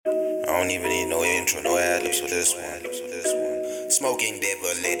don't even need no intro, no ad-libs for this one. Smoking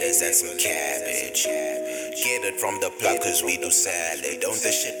devil letters and some cabbage. Get it from the plug cause we do salad. Don't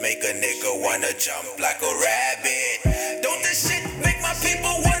this shit make a nigga wanna jump like a rabbit? Don't this shit make my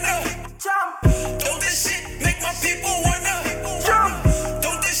people wanna jump? Don't this shit make my people wanna jump?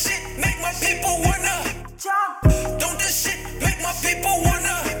 Don't this shit make my people wanna jump? Don't this shit make my people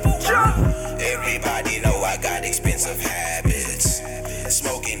wanna jump? Everybody know I got expensive habits.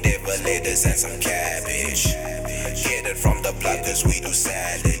 Smoking devil letters and some cabbage. Get it from the block cause we do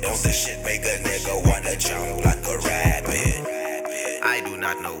salad. Don't this shit make a nigga wanna jump like a rabbit? I do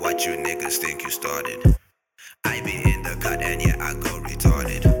not know what you niggas think you started. I be in the cut and yeah I go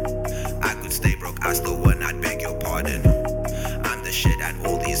retarded. I could stay broke, I still would not beg your pardon. I'm the shit and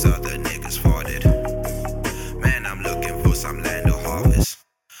all these other niggas farted. Man, I'm looking for some land to harvest,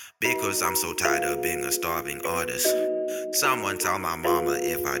 because I'm so tired of being a starving artist. Someone tell my mama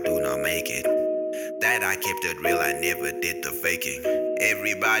if I do not make it, that I kept it real, I never did the faking.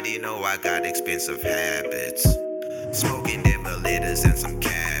 Everybody know I got expensive habits. Smoking devil letters and some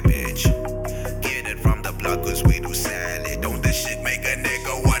cabbage. Get it from the block cause we do salad. Don't this shit make a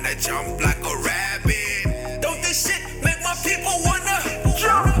nigga wanna jump like a rabbit? Don't this shit make my people wanna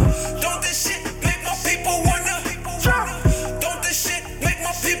jump? Don't this shit make my people wanna jump? Don't this shit make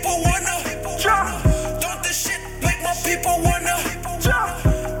my people wanna jump? Don't this shit make my people wanna jump?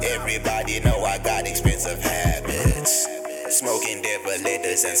 Everybody know I got expensive habits. Smoking devil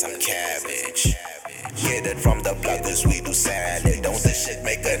letters and some cabbage. Get it from the block cause we do salad. Don't this shit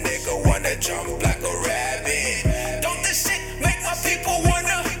make a nigga wanna jump like a rabbit? Don't this shit make my people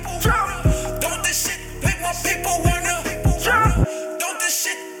wanna jump? Don't this shit make my people wanna jump? Don't this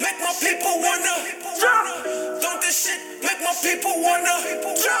shit make my people wanna jump? Don't this shit make my people wanna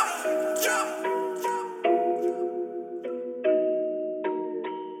jump?